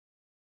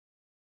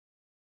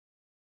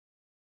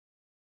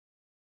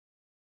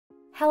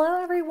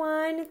Hello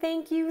everyone!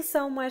 Thank you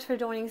so much for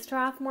joining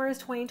Strathmore's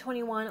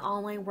 2021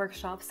 online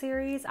workshop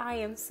series. I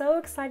am so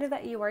excited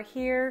that you are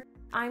here.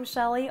 I'm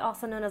Shelly,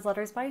 also known as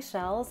Letters by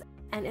Shells,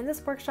 and in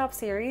this workshop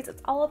series,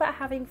 it's all about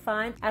having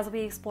fun as we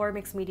explore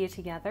mixed media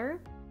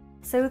together.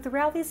 So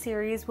throughout these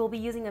series, we'll be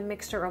using a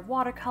mixture of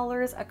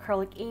watercolors,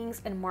 acrylic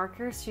inks, and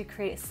markers to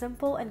create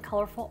simple and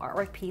colorful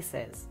artwork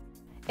pieces.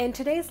 In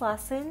today's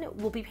lesson,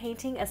 we'll be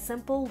painting a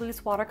simple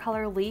loose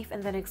watercolor leaf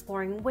and then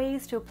exploring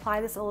ways to apply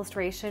this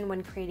illustration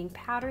when creating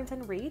patterns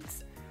and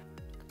wreaths.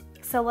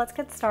 So let's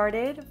get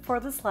started.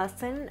 For this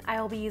lesson, I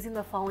will be using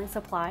the following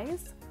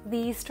supplies: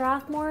 the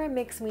Strathmore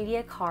mixed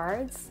media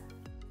cards,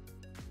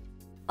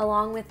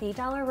 along with the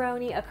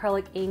Daler-Rowney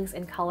acrylic inks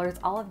in colors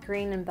olive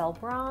green and bell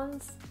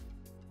bronze.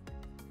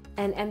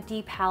 An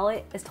empty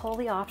palette is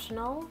totally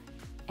optional,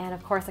 and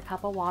of course a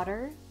cup of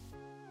water.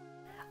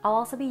 I'll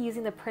also be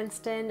using the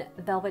Pearlescent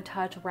Velvet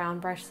Touch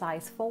Round Brush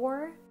size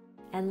 4,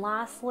 and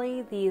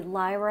lastly the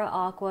Lyra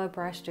Aqua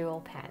Brush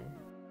Dual Pen.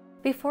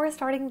 Before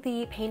starting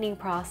the painting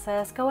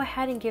process, go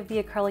ahead and give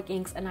the acrylic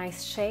inks a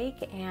nice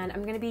shake, and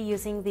I'm going to be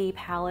using the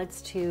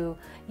palettes to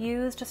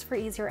use just for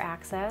easier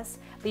access,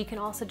 but you can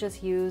also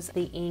just use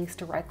the inks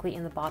directly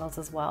in the bottles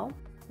as well.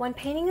 When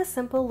painting a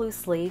simple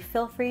loose leaf,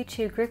 feel free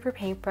to grip your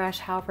paintbrush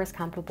however is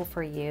comfortable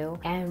for you.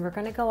 And we're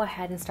going to go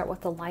ahead and start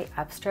with the light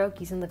upstroke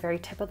using the very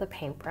tip of the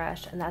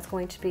paintbrush, and that's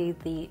going to be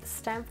the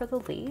stem for the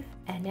leaf.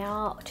 And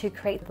now to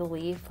create the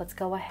leaf, let's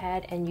go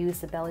ahead and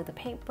use the belly of the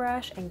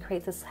paintbrush and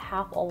create this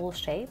half oval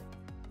shape.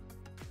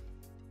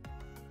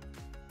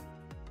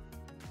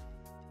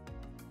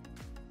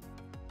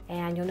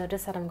 And you'll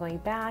notice that I'm going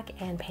back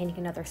and painting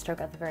another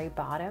stroke at the very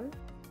bottom.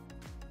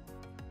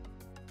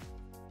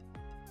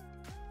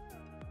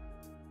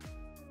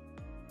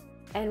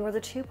 And where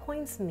the 2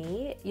 points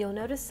meet, you'll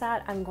notice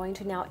that I'm going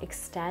to now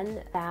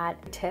extend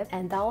that tip,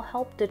 and that'll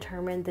help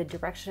determine the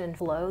direction and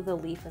flow the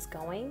leaf is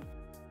going.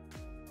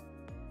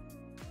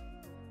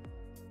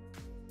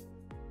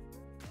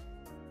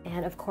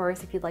 And of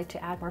course, if you'd like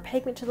to add more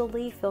pigment to the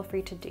leaf, feel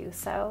free to do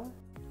so.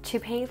 To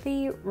paint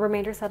the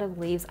remainder set of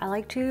leaves, I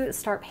like to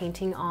start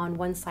painting on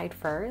one side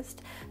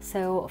first.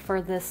 So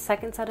for this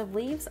second set of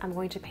leaves, I'm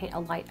going to paint a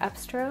light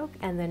upstroke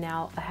and then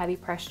now a heavy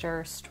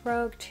pressure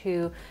stroke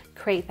to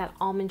create that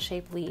almond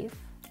shaped leaf.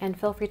 And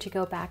feel free to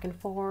go back and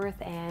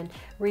forth and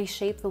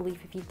reshape the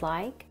leaf if you'd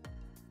like.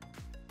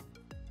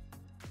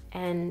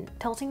 And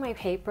tilting my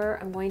paper,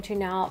 I'm going to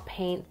now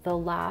paint the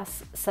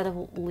last set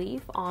of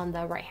leaf on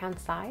the right hand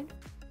side.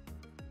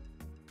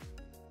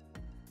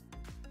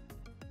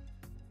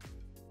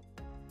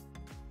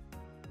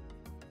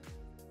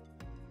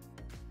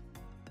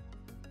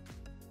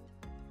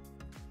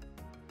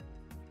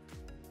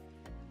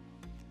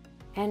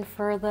 And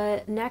for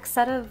the next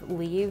set of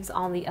leaves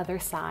on the other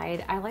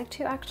side, I like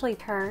to actually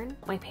turn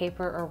my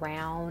paper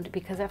around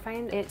because I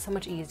find it so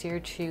much easier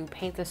to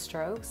paint the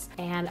strokes.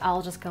 And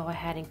I'll just go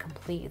ahead and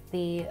complete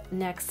the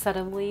next set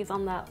of leaves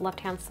on the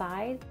left-hand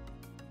side.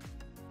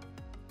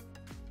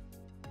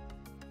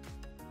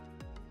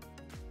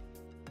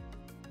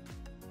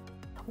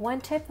 One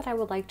tip that I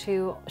would like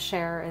to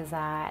share is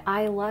that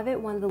I love it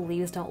when the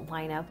leaves don't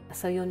line up.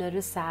 So you'll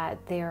notice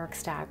that they're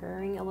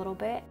staggering a little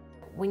bit.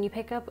 When you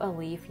pick up a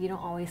leaf, you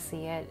don't always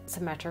see it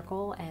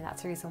symmetrical, and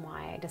that's the reason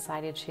why I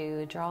decided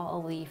to draw a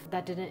leaf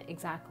that didn't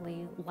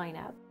exactly line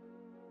up.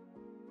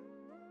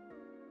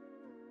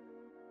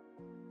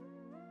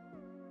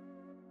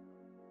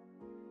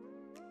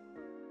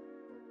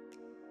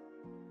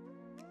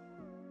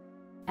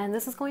 And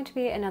this is going to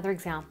be another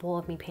example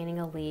of me painting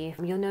a leaf.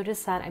 You'll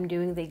notice that I'm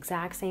doing the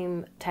exact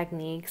same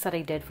techniques that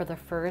I did for the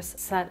first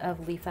set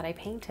of leaf that I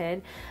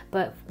painted,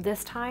 but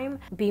this time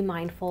be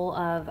mindful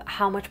of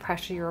how much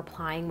pressure you're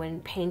applying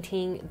when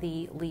painting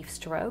the leaf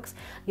strokes.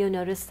 You'll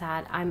notice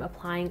that I'm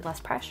applying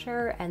less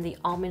pressure and the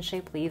almond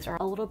shaped leaves are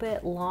a little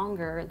bit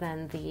longer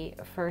than the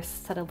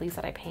first set of leaves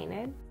that I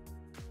painted.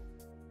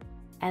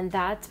 And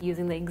that's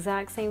using the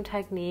exact same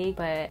technique,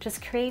 but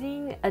just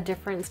creating a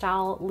different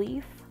style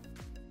leaf.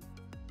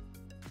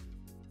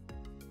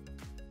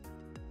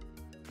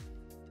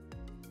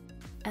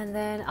 And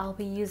then I'll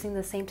be using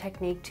the same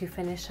technique to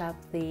finish up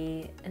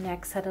the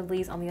next set of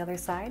leaves on the other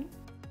side.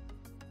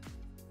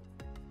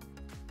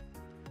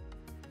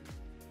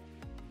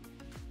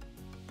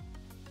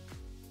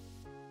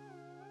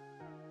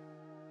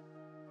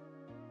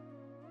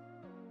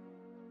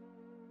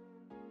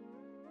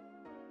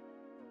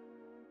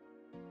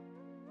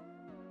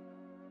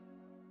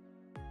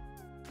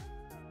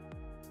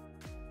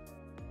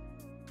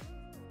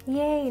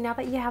 Yay! Now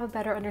that you have a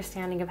better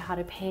understanding of how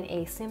to paint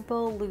a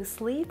simple loose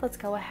leaf, let's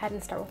go ahead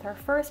and start with our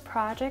first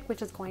project,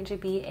 which is going to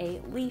be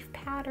a leaf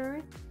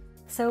pattern.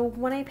 So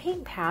when I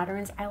paint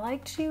patterns, I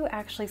like to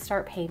actually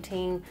start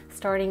painting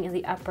starting in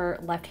the upper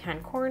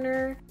left-hand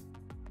corner.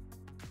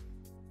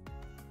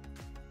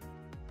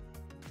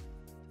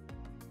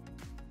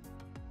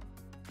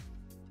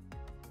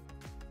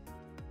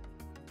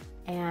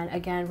 And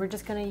again, we're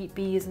just going to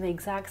be using the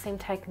exact same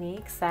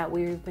techniques that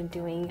we've been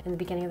doing in the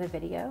beginning of the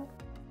video.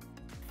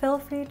 Feel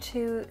free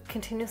to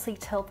continuously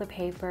tilt the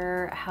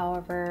paper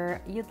however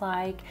you'd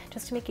like,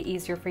 just to make it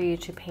easier for you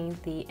to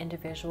paint the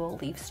individual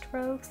leaf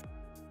strokes.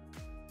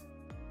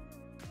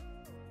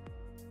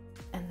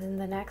 And then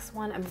the next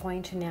one, I'm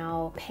going to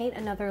now paint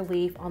another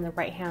leaf on the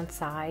right hand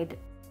side.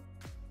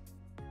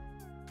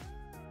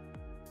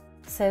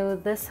 So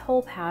this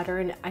whole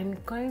pattern, I'm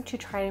going to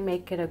try to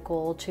make it a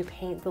goal to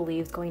paint the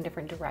leaves going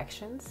different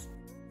directions.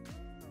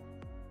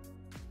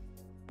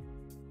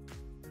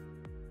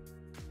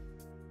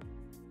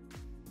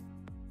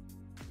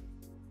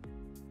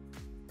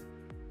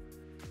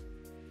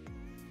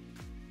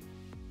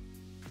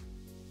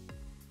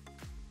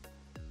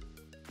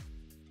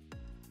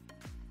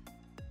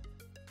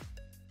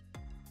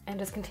 And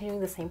just continuing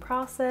the same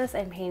process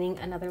and painting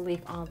another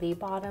leaf on the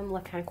bottom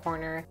left-hand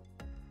corner.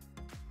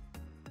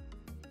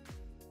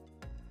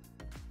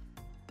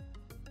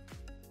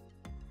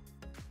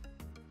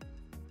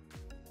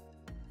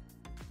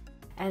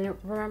 And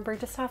remember,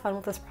 just have fun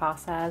with this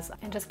process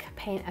and just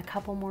paint a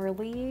couple more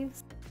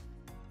leaves.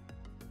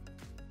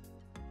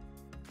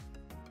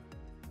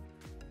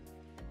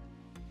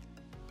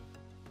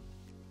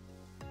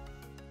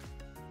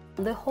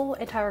 The whole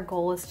entire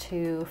goal is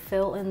to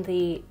fill in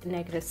the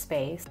negative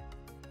space.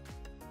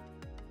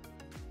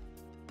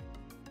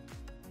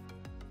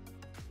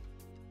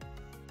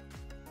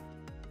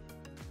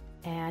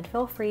 And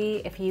feel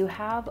free, if you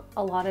have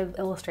a lot of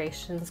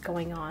illustrations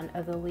going on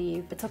of the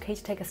leaf, it's okay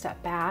to take a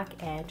step back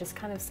and just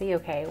kind of see,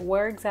 okay,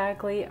 where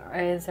exactly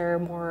is there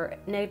more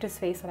negative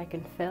space that I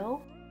can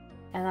fill?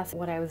 And that's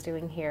what I was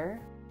doing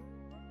here.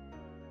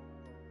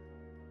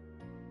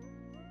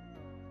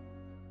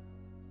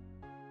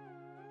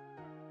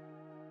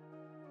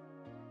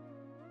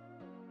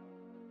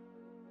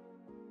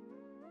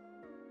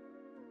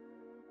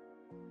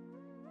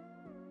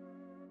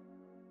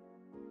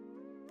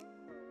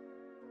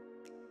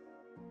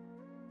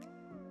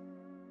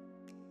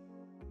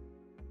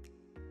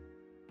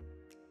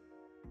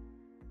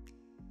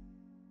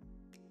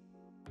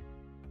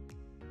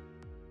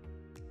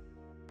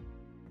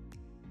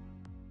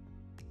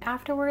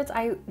 Afterwards,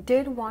 I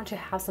did want to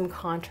have some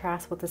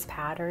contrast with this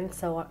pattern,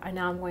 so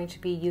now I'm going to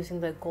be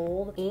using the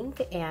gold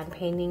ink and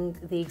painting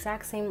the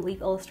exact same leaf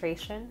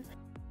illustration.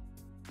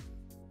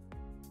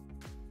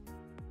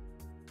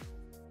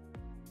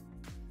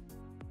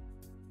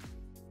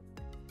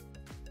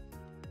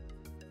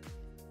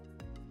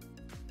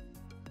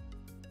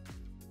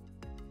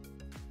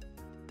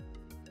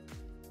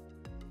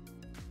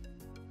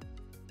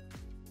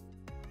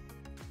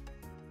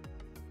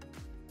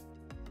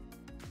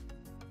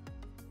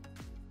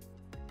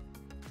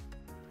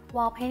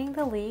 While painting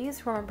the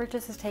leaves, remember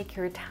just to take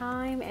your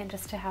time and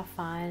just to have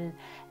fun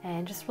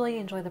and just really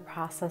enjoy the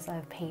process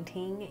of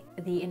painting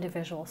the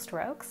individual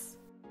strokes.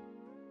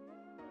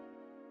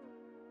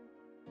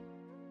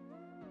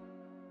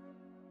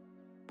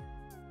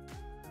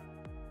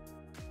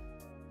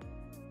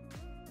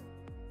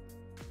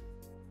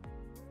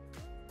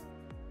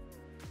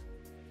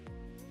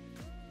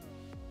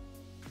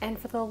 And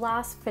for the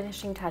last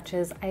finishing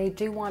touches, I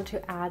do want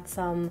to add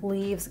some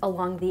leaves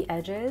along the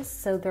edges.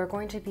 So they're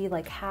going to be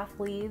like half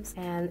leaves,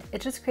 and it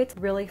just creates a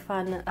really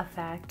fun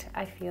effect,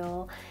 I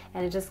feel,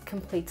 and it just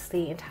completes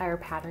the entire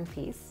pattern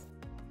piece.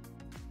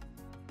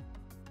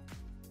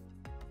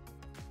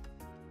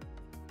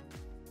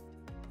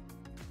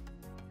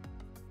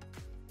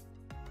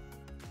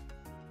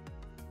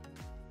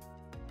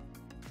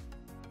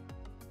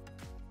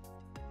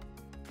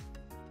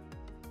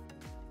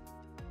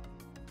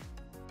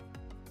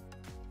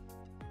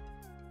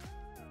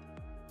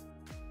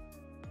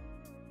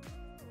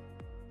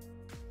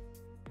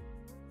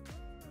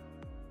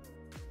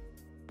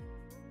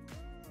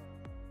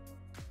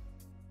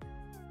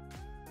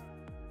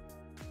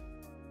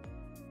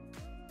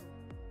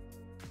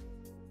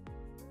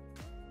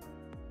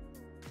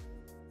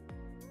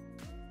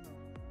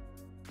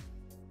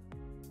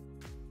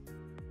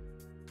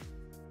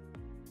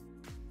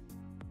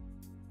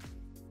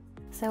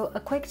 So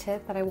a quick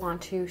tip that I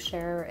want to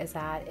share is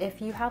that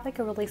if you have like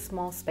a really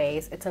small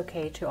space, it's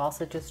okay to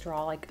also just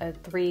draw like a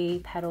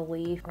 3-petal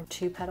leaf or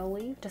 2-petal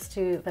leaf just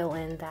to fill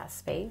in that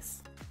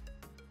space.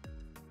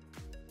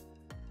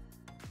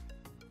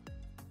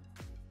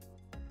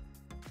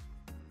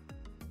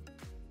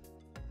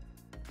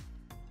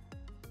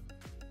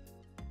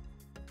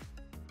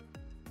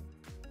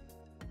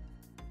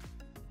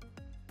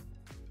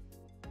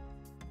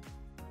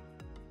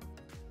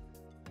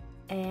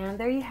 And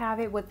there you have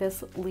it with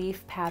this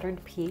leaf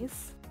patterned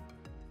piece.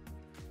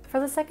 For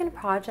the second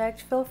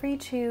project, feel free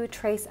to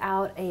trace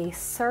out a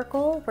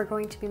circle. We're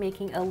going to be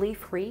making a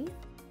leaf wreath.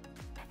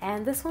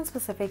 And this one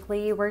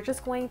specifically, we're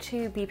just going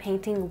to be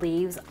painting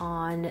leaves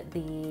on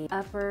the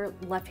upper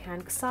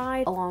left-hand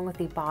side along with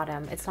the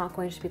bottom. It's not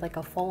going to be like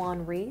a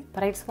full-on wreath,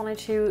 but I just wanted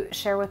to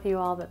share with you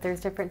all that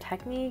there's different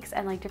techniques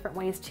and like different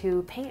ways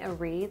to paint a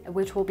wreath,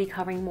 which we'll be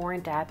covering more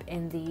in depth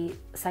in the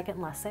second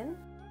lesson.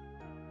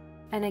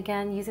 And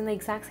again, using the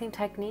exact same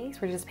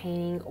techniques, we're just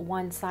painting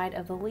one side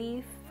of the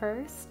leaf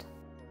first.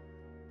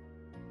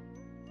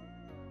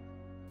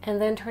 And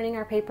then turning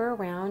our paper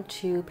around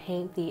to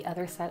paint the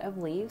other set of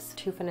leaves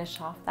to finish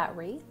off that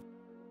wreath.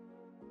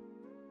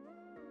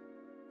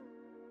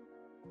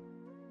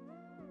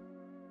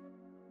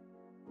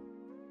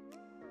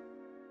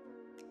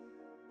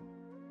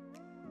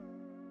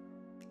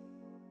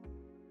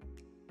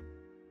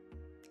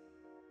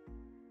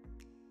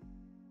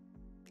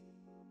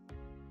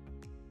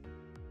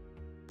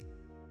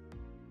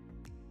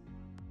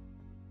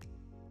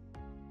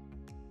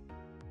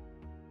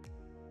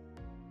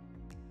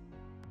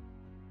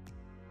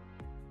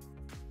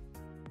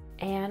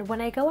 And when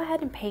I go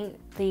ahead and paint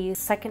the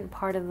second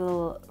part of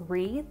the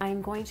wreath,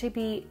 I'm going to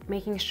be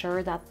making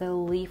sure that the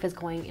leaf is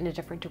going in a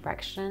different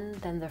direction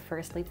than the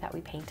first leaf that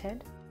we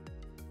painted.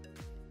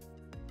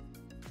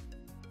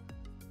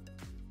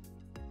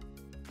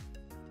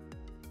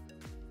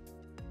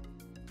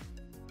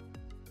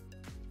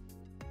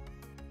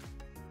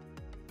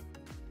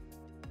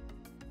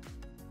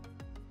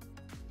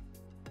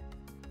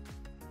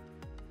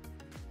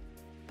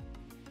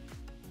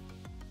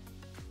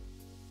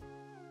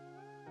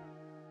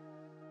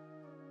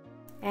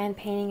 And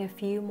painting a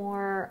few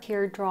more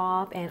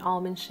teardrop and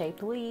almond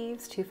shaped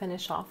leaves to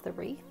finish off the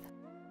wreath.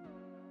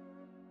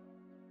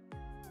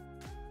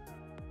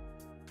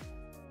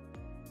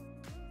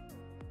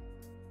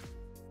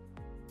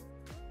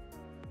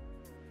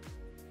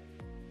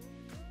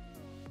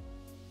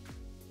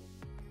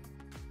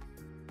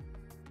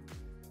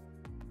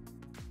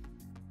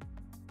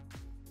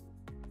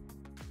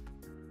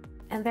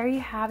 And there you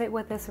have it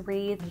with this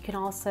wreath. You can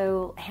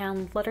also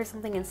hand glitter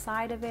something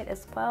inside of it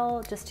as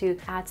well, just to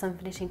add some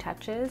finishing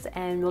touches,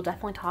 and we'll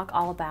definitely talk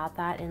all about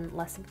that in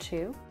lesson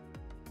 2.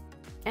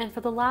 And for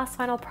the last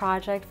final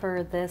project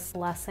for this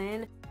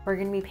lesson, we're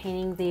going to be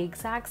painting the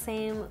exact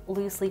same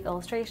loose leaf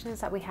illustrations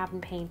that we have been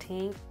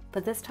painting,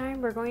 but this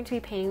time we're going to be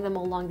painting them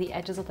along the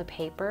edges of the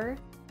paper.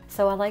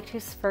 So I like to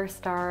first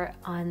start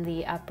on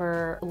the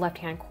upper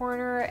left-hand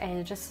corner,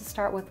 and just to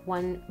start with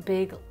one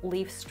big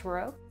leaf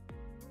stroke.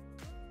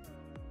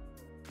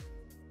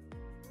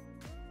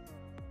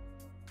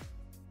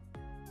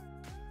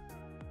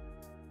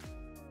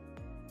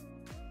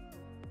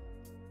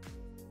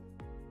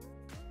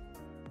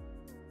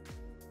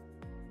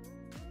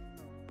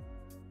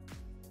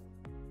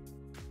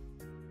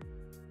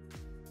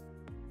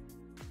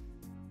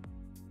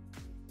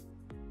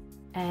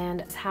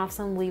 And have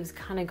some leaves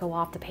kind of go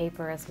off the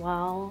paper as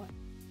well.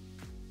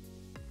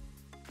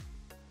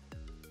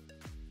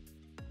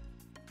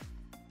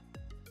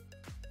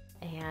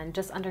 And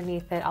just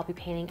underneath it, I'll be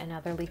painting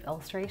another leaf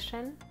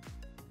illustration.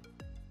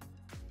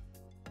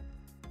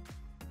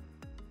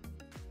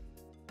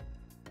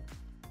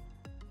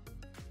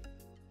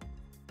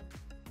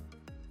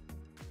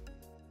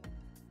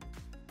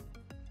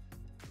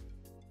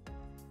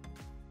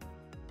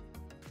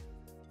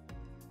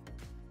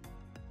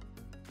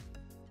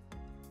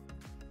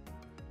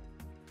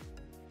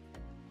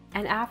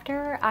 And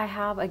after I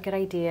have a good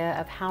idea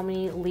of how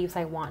many leaves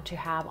I want to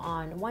have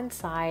on one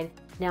side,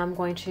 now I'm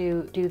going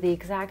to do the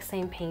exact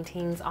same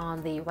paintings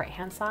on the right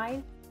hand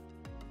side.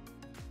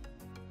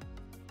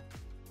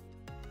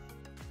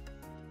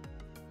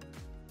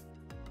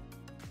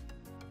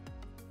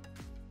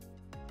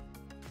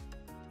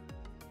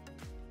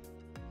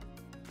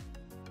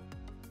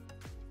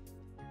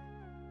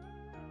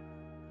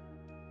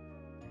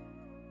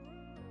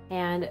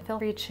 And feel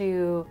free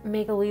to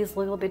make the leaves a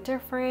little bit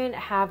different,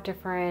 have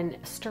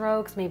different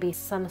strokes. Maybe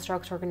some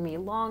strokes are going to be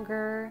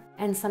longer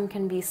and some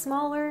can be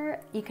smaller.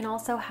 You can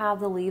also have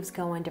the leaves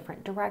go in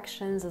different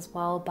directions as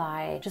well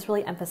by just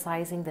really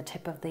emphasizing the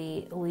tip of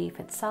the leaf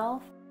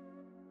itself.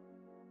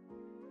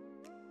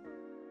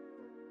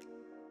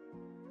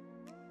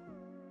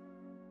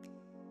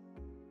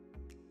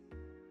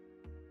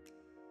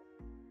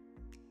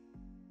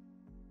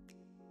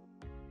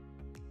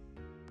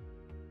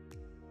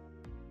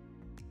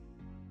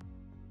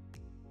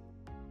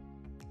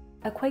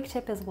 A quick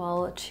tip as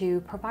well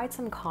to provide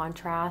some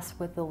contrast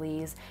with the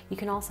leaves. You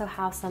can also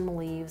have some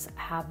leaves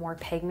have more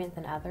pigment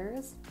than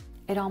others.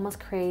 It almost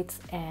creates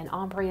an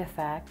ombre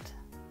effect.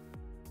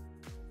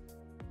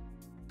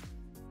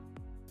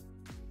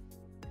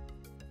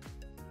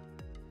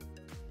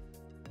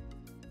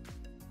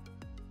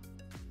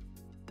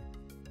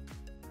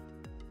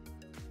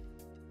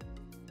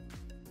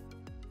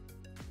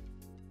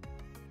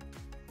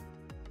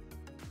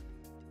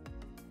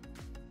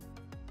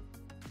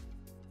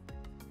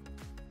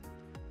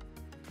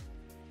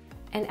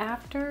 And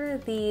after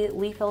the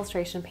leaf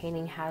illustration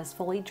painting has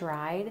fully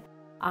dried,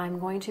 I'm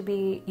going to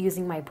be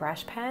using my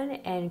brush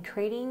pen and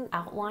creating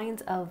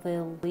outlines of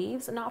the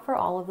leaves, not for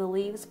all of the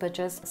leaves, but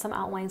just some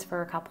outlines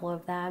for a couple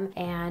of them.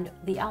 And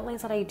the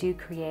outlines that I do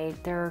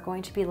create, they're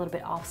going to be a little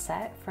bit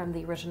offset from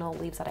the original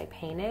leaves that I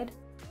painted.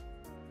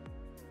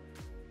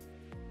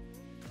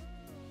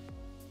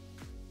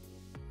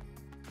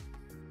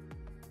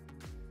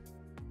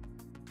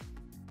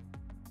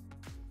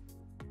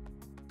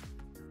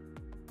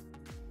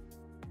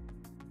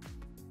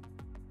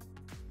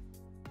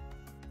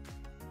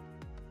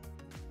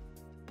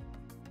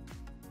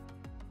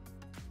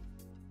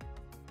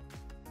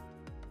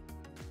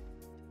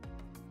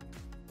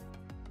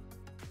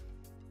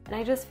 And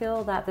I just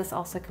feel that this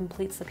also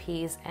completes the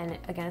piece, and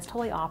again, it's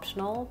totally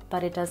optional,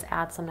 but it does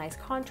add some nice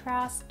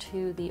contrast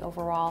to the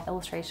overall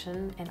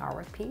illustration and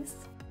artwork piece.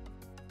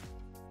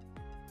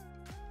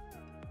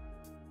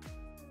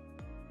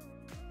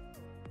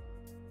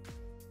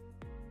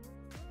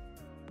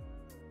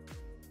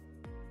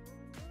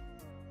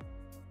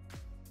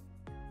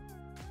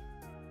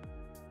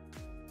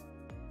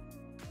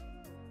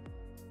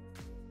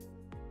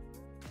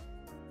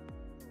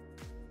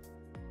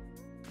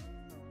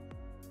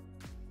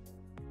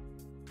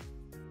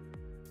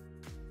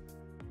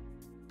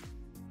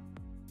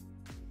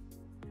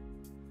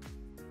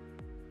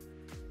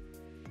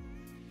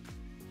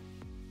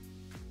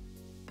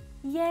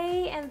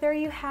 Yay, and there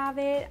you have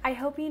it. I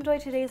hope you enjoyed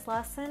today's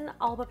lesson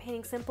all about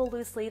painting simple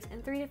loose leaves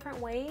in 3 different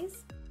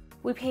ways.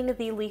 We painted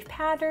the leaf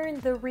pattern,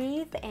 the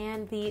wreath,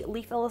 and the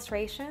leaf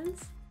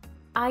illustrations.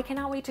 I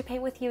cannot wait to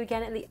paint with you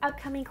again in the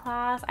upcoming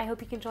class. I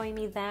hope you can join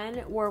me then,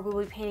 where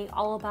we'll be painting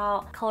all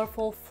about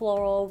colorful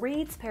floral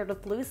wreaths paired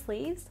with loose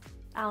leaves.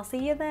 I'll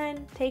see you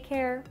then. Take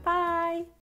care. Bye!